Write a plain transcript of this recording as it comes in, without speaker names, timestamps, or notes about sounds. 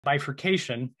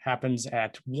Bifurcation happens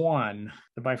at 1,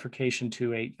 the bifurcation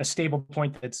to a stable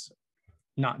point that's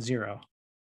not 0.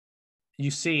 You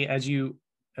see, as you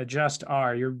adjust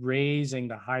R, you're raising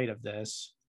the height of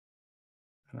this.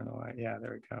 I don't know why. Yeah,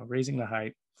 there we go. Raising the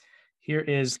height. Here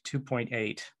is 2.8,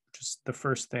 which is the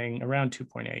first thing, around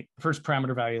 2.8, the first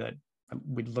parameter value that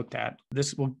we looked at.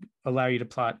 This will allow you to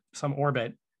plot some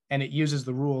orbit, and it uses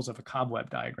the rules of a cobweb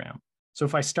diagram. So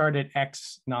if I start at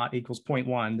x naught equals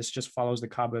 0.1, this just follows the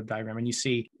cobweb diagram. And you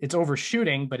see it's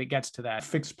overshooting, but it gets to that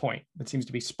fixed point. It seems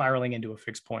to be spiraling into a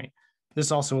fixed point.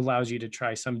 This also allows you to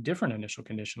try some different initial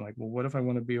condition, like, well, what if I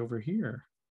want to be over here?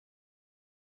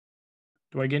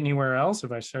 Do I get anywhere else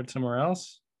if I start somewhere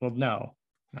else? Well, no,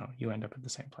 you end up at the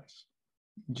same place.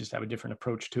 You just have a different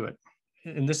approach to it.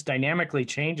 And this dynamically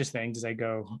changes things as I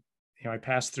go. I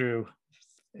pass through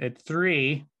at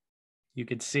 3, you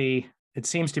could see it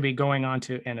seems to be going on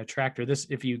to an attractor. This,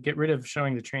 if you get rid of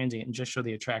showing the transient and just show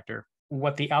the attractor,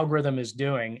 what the algorithm is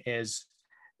doing is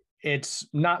it's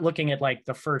not looking at like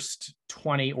the first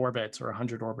 20 orbits or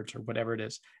 100 orbits or whatever it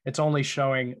is. It's only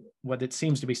showing what it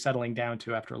seems to be settling down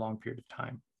to after a long period of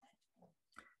time.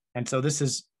 And so this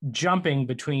is jumping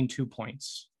between 2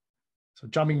 points. So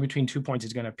jumping between 2 points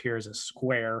is going to appear as a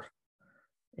square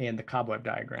in the cobweb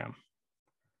diagram.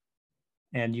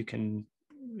 And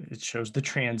it shows the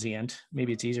transient.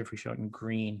 Maybe it's easier if we show it in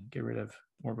green, get rid of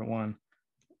orbit 1.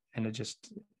 And it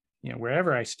just,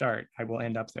 wherever I start, I will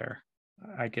end up there.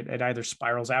 It either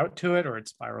spirals out to it or it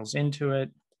spirals into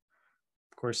it.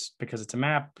 Of course, because it's a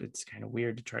map, it's kind of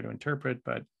weird to try to interpret,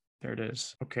 but there it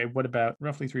is. Okay, what about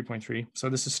roughly 3.3? So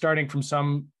this is starting from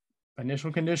some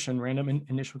initial condition, random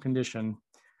initial condition.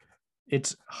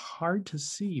 It's hard to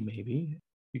see, maybe.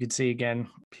 You could see again,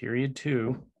 period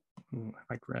 2. Ooh, I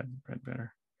like red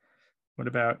better. What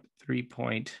about 3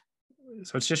 point?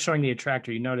 So it's just showing the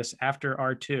attractor. You notice after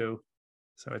R2,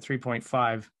 so at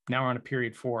 3.5, now we're on a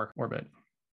period 4 orbit.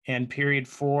 And period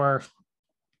 4,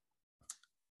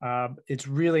 it's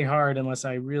really hard unless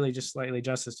I really just slightly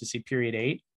adjust this to see period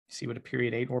 8. See what a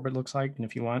period 8 orbit looks like. And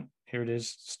if you want, here it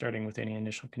is, starting with any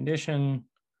initial condition.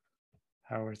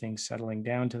 How are things settling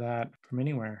down to that from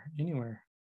anywhere?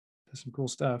 There's some cool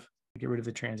stuff. Get rid of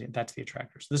the transient. That's the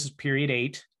attractor. So this is period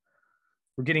 8.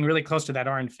 We're getting really close to that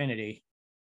R infinity.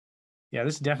 Yeah,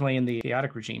 this is definitely in the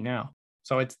chaotic regime now.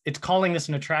 So it's calling this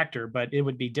an attractor, but it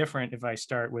would be different if I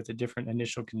start with a different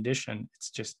initial condition.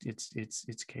 It's just,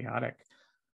 it's chaotic.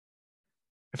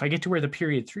 If I get to where the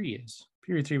period 3 is,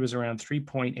 period 3 was around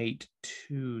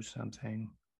 3.82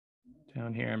 something.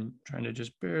 Down here, I'm trying to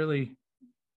just barely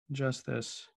adjust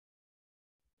this.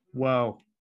 Whoa,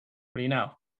 what do you know?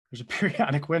 There's a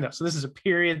periodic window. So this is a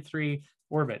period 3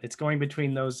 orbit. It's going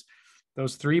between those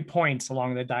 3 points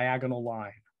along the diagonal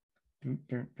line.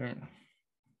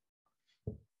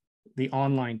 The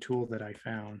online tool that I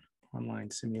found,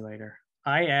 online simulator,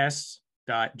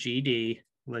 is.gd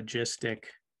logistic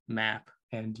map,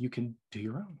 and you can do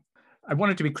your own. I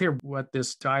wanted to be clear what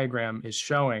this diagram is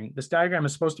showing. This diagram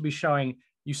is supposed to be showing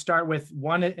you start with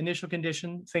one initial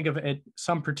condition. Think of it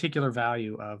some particular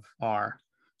value of R.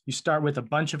 You start with a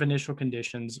bunch of initial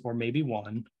conditions, or maybe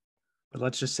one, but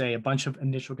let's just say a bunch of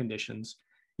initial conditions.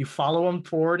 You follow them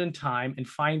forward in time and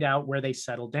find out where they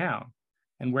settle down.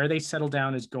 And where they settle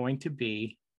down is going to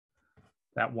be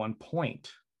that 1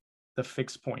 point, the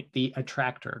fixed point, the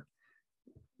attractor.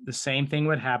 The same thing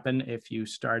would happen if you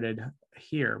started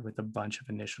here with a bunch of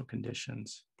initial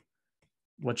conditions.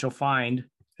 What you'll find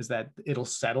is that it'll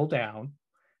settle down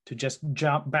to just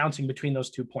bouncing between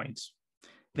those 2 points.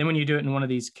 Then when you do it in one of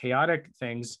these chaotic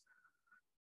things,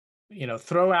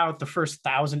 throw out the first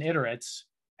 1,000 iterates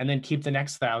and then keep the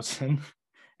next 1,000.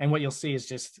 And what you'll see is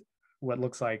just what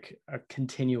looks like a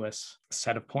continuous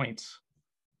set of points.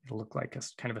 It'll look like a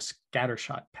kind of a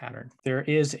scattershot pattern. There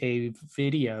is a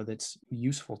video that's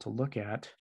useful to look at.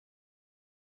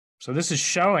 So this is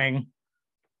showing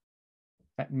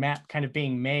that map kind of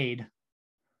being made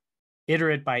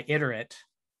iterate by iterate.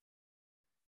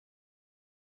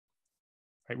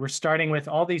 Right, we're starting with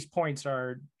all these points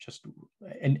are just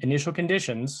initial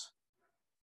conditions,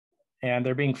 and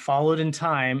they're being followed in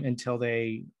time until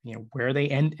they, where they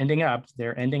ending up,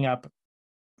 they're ending up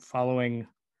following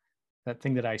that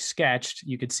thing that I sketched.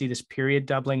 You could see this period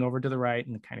doubling over to the right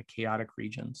in the kind of chaotic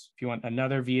regions. If you want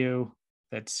another view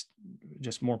that's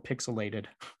just more pixelated,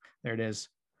 there it is.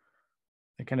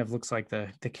 It kind of looks like the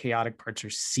chaotic parts are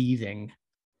seething,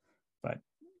 but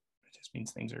it just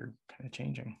means things are kind of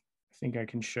changing. I think I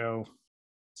can show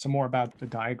some more about the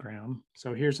diagram.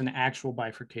 So here's an actual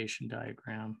bifurcation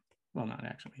diagram. Well, not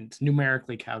actually, it's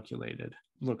numerically calculated.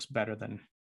 Looks better than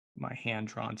my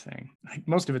hand-drawn thing.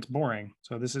 Most of it's boring.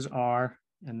 So this is R,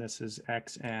 and this is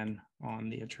xn on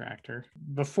the attractor.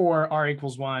 Before r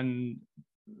equals 1,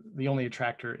 the only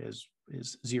attractor is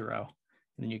 0.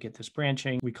 And then you get this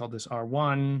branching. We call this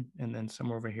R1, and then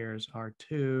somewhere over here is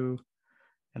R2,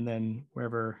 and then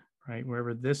wherever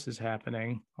this is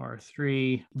happening,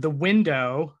 R3. The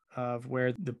window of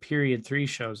where the period 3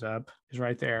 shows up is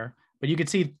right there. But you can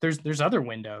see there's other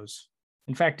windows.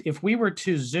 In fact, if we were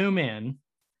to zoom in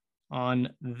on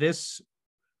this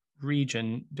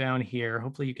region down here,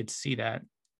 hopefully you could see that,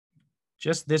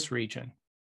 just this region,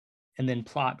 and then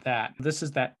plot that. This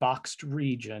is that boxed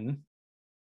region.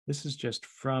 This is just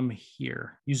from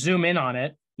here. You zoom in on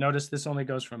it. Notice this only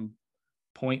goes from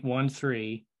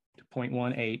 0.13 to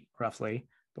 0.18 roughly,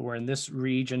 but we're in this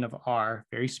region of R,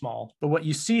 very small. But what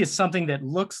you see is something that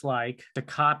looks like the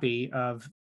copy of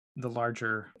the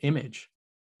larger image.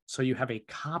 So you have a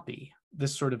copy.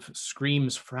 This sort of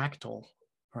screams fractal,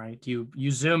 right?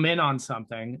 You zoom in on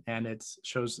something and it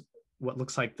shows what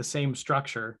looks like the same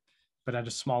structure, but at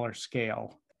a smaller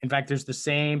scale. In fact, there's the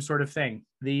same sort of thing.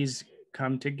 These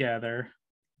come together,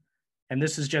 and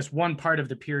this is just one part of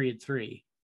the period 3,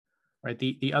 right?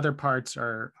 The other parts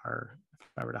are, if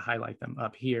I were to highlight them,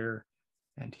 up here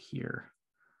and here.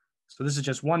 So this is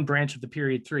just one branch of the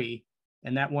period 3,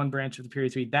 and that one branch of the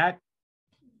period 3, that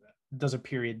does a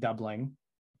period doubling,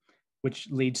 which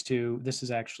leads to, this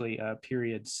is actually a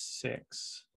period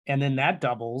 6. And then that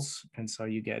doubles, and so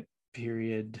you get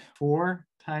period 4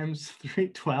 times 3,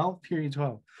 12, period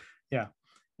 12. Yeah.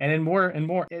 And then more and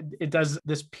more, it does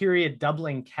this period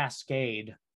doubling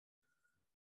cascade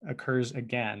occurs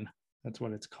again. That's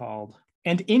what it's called.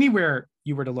 And anywhere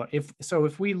you were to look,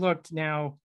 if we looked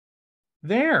now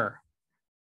there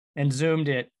and zoomed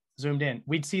in,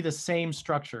 we'd see the same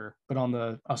structure, but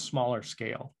on a smaller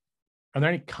scale. Are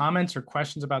there any comments or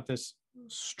questions about this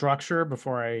structure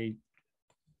before I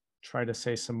try to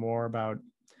say some more about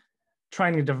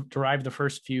trying to derive the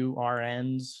first few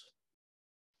RNs?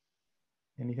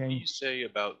 Anything? What do you say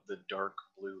about the dark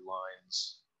blue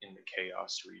lines in the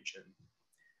chaos region?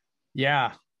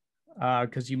 Yeah,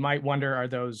 because you might wonder, are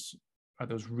those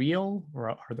real or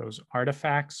are those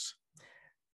artifacts?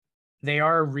 They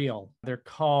are real. They're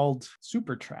called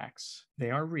super tracks.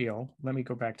 They are real. Let me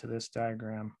go back to this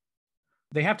diagram.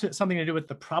 They have something to do with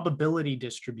the probability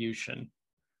distribution.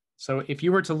 So if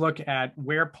you were to look at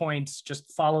where points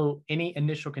just follow any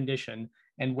initial condition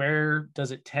and where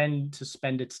does it tend to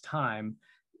spend its time,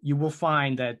 you will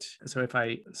find that, so if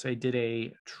I say did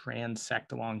a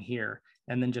transect along here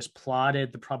and then just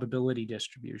plotted the probability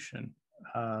distribution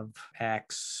of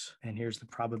X, and here's the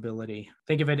probability.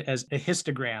 Think of it as a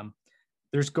histogram.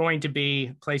 There's going to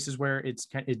be places where it's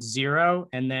 0,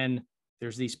 and then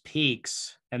there's these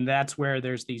peaks, and that's where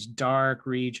there's these dark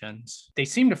regions. They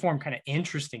seem to form kind of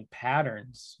interesting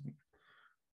patterns.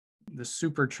 The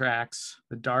super tracks,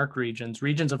 the dark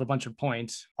regions of a bunch of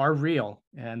points are real,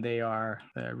 and they are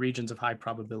regions of high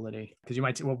probability. Because you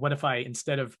might say, well, what if I,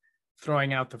 instead of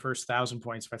throwing out the first 1,000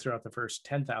 points, if I throw out the first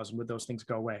 10,000, would those things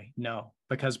go away? No,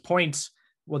 because points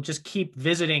will just keep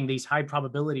visiting these high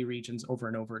probability regions over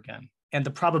and over again. And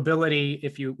the probability,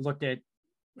 if you looked at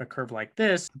a curve like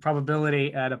this, the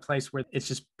probability at a place where it's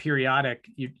just periodic,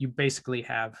 you basically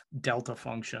have delta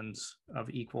functions of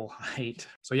equal height.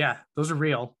 So yeah, those are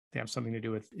real. They have something to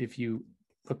do with, if you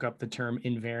look up the term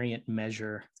invariant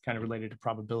measure, it's kind of related to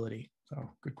probability. So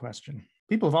good question.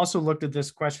 People have also looked at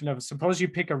this question of, suppose you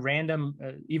pick a random,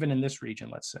 even in this region,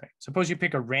 let's say, suppose you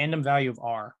pick a random value of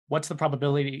R. What's the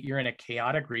probability you're in a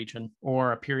chaotic region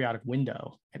or a periodic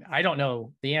window? And I don't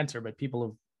know the answer, but people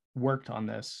have worked on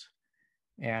this.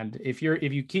 And if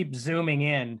you keep zooming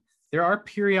in, there are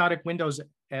periodic windows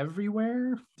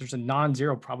everywhere. There's a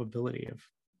non-zero probability of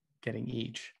getting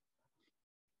each.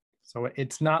 So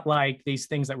it's not like these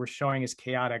things that we're showing as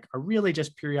chaotic are really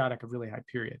just periodic of really high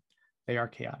period. They are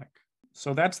chaotic.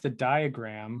 So that's the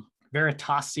diagram.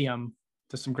 Veritasium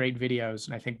does some great videos,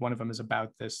 and I think one of them is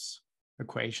about this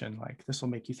equation. Like, this will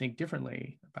make you think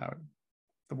differently about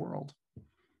the world,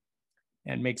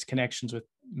 and makes connections with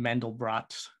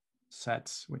Mandelbrot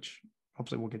sets, which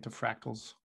hopefully we'll get to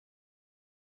fractals.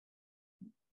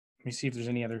 Let me see if there's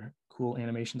any other cool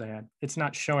animations I had. It's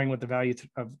not showing what the value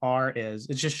of R is.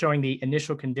 It's just showing the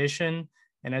initial condition.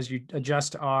 And as you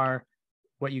adjust R,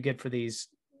 what you get for these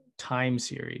time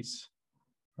series,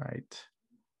 right?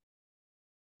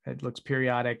 It looks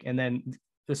periodic. And then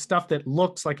the stuff that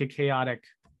looks like a chaotic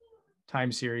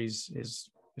time series is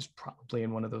probably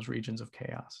in one of those regions of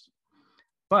chaos.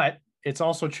 But it's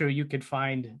also true you could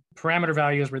find parameter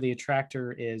values where the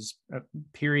attractor is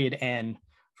period n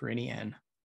for any n.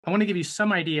 I want to give you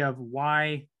some idea of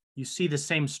why you see the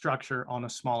same structure on a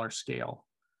smaller scale.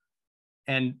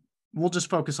 And we'll just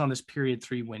focus on this period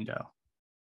 3 window.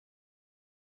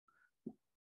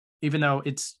 Even though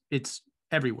it's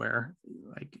everywhere,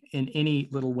 like in any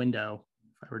little window,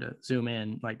 if I were to zoom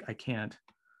in, like I can't,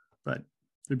 but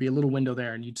there'd be a little window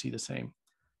there and you'd see the same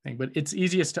thing. But it's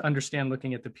easiest to understand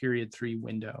looking at the period 3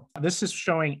 window. This is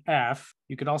showing F.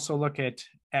 You could also look at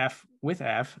F with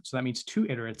F. So that means 2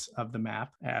 iterates of the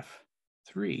map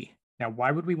F3. Now,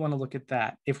 why would we want to look at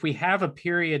that? If we have a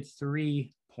period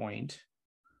 3 point,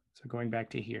 so going back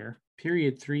to here,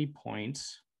 period 3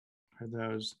 points are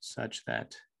those such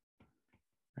that,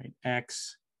 right,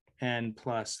 xn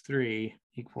plus 3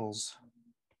 equals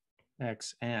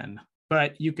xn.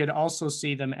 But you could also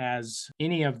see them as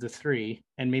any of the 3,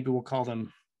 and maybe we'll call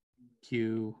them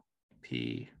Q,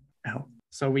 P, L.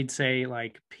 So we'd say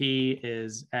like P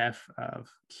is F of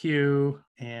Q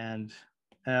and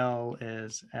L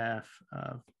is F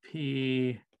of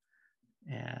P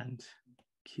and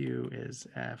Q is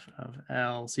F of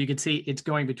L. So you can see it's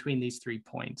going between these 3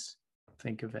 points.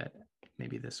 Think of it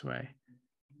maybe this way.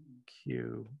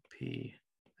 Q, P,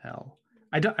 L.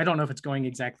 I don't know if it's going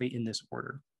exactly in this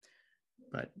order,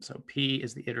 but so P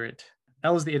is the iterate,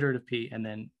 L is the iterate of P, and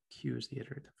then Q is the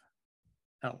iterate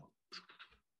of L,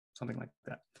 something like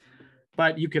that.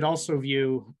 But you could also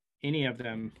view any of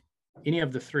them, any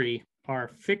of the 3 are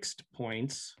fixed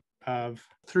points of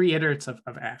 3 iterates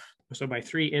of F. So by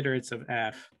 3 iterates of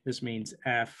F, this means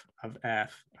F of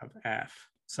F of F.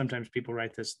 Sometimes people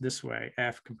write this way,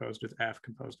 F composed with F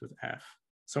composed with F.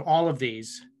 So all of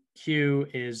these, Q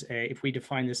is if we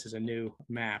define this as a new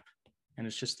map, and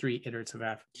it's just 3 iterates of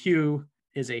F, Q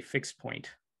is a fixed point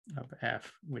of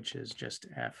F, which is just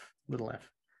F, little f,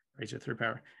 raised to the 3rd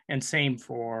power. And same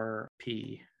for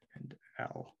P and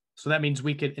L. So that means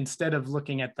we could, instead of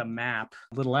looking at the map,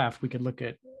 little f, we could look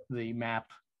at the map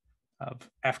of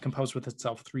F composed with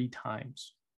itself 3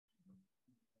 times.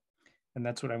 And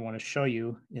that's what I want to show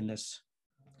you in this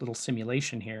little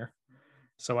simulation here.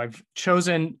 So I've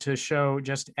chosen to show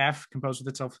just F composed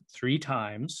with itself 3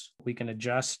 times. We can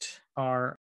adjust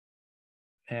R.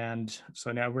 And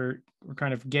so now we're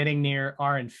kind of getting near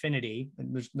R infinity.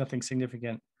 And there's nothing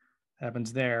significant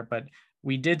happens there. But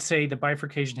we did say the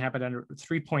bifurcation happened under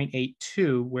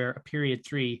 3.82, where a period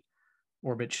 3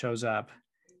 orbit shows up.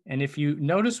 And if you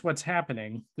notice what's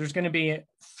happening, there's going to be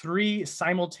 3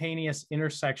 simultaneous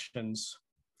intersections.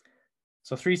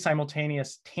 So 3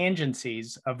 simultaneous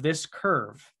tangencies of this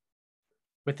curve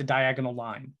with the diagonal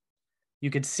line. You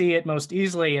could see it most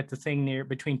easily at the thing near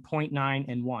between 0.9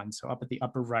 and 1. So up at the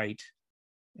upper right,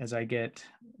 as I get,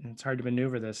 it's hard to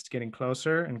maneuver this, it's getting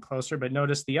closer and closer, but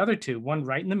notice the other 2, one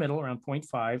right in the middle around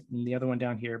 0.5 and the other one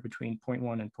down here between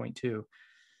 0.1 and 0.2.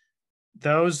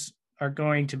 Those are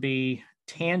going to be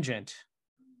tangent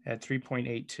at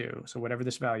 3.82. So whatever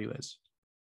this value is.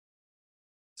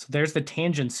 So there's the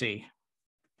tangency.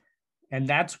 And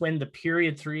that's when the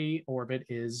period 3 orbit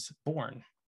is born.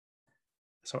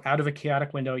 So out of a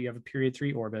chaotic window, you have a period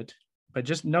 3 orbit. But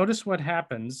just notice what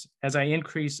happens as I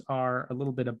increase R a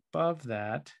little bit above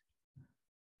that.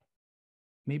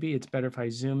 Maybe it's better if I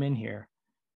zoom in here.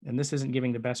 And this isn't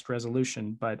giving the best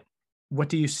resolution, but what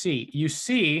do you see? You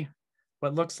see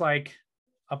what looks like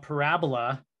a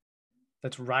parabola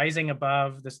that's rising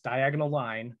above this diagonal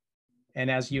line. And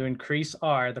as you increase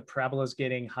R, the parabola is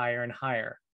getting higher and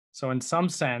higher. So in some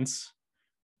sense,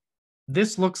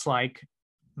 this looks like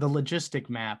the logistic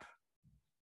map.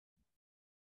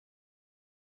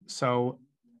 So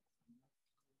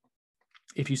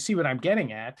if you see what I'm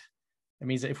getting at, it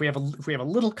means that if we have a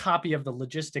little copy of the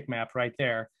logistic map right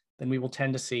there, then we will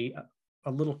tend to see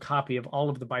a little copy of all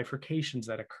of the bifurcations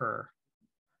that occur.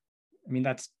 I mean,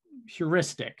 that's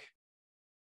heuristic,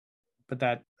 but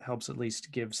that helps at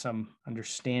least give some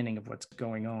understanding of what's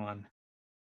going on.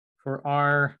 For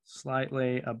R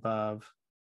slightly above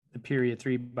the period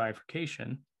 3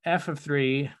 bifurcation, F of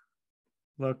 3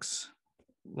 looks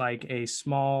like a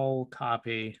small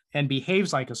copy and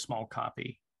behaves like a small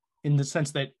copy in the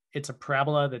sense that it's a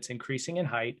parabola that's increasing in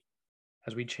height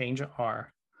as we change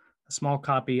R, a small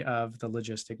copy of the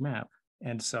logistic map.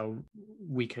 And so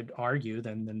we could argue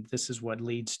then this is what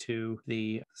leads to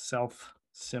the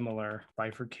self-similar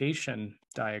bifurcation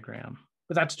diagram.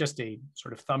 But that's just a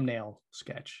sort of thumbnail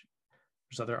sketch.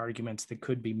 There's other arguments that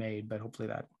could be made, but hopefully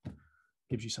that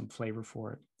gives you some flavor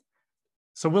for it.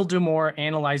 So we'll do more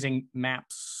analyzing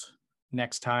maps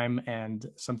next time and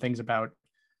some things about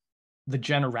the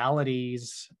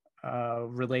generalities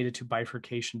related to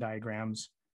bifurcation diagrams.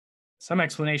 Some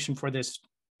explanation for this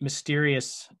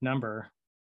mysterious number,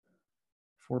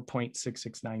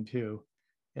 4.6692.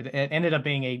 It ended up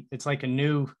being it's like a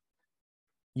new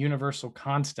universal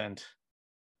constant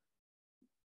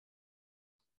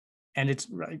And it's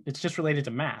just related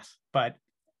to math, but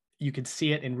you could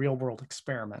see it in real world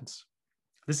experiments.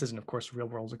 This isn't, of course, a real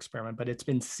world experiment, but it's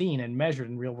been seen and measured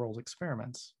in real world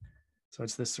experiments. So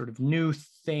it's this sort of new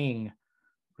thing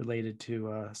related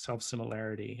to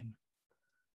self-similarity and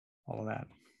all of that.